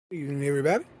Good evening,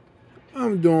 everybody.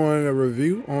 I'm doing a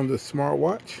review on the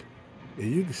smartwatch. As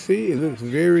you can see, it looks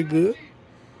very good.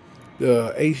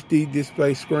 The HD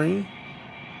display screen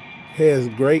has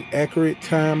great accurate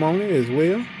time on it as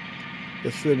well.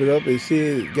 Let's flip it up and see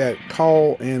it got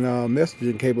call and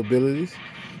messaging capabilities.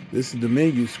 This is the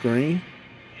menu screen.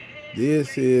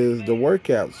 This is the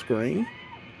workout screen.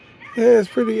 It has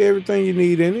pretty everything you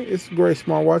need in it. It's a great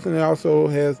smartwatch, and it also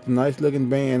has a nice looking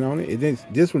band on it.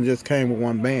 This one just came with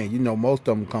one band. You know, most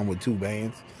of them come with two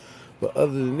bands. But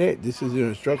other than that, this is your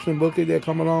instruction booklet that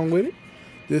come along with it.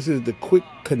 This is the quick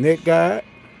connect guide,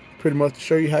 pretty much to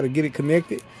show you how to get it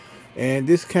connected. And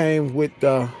this came with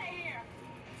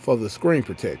for the screen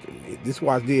protector. This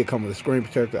watch did come with a screen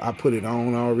protector. I put it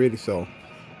on already, so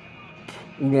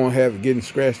we won't have it getting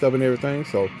scratched up and everything.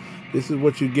 So this is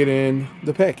what you get in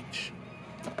the package,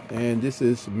 and this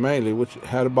is mainly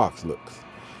how the box looks.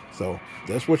 So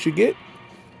that's what you get.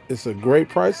 It's a great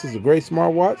price. It's a great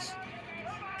smartwatch.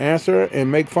 Answer and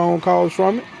make phone calls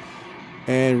from it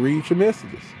and read your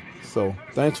messages. So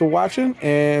thanks for watching,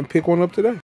 and pick one up today.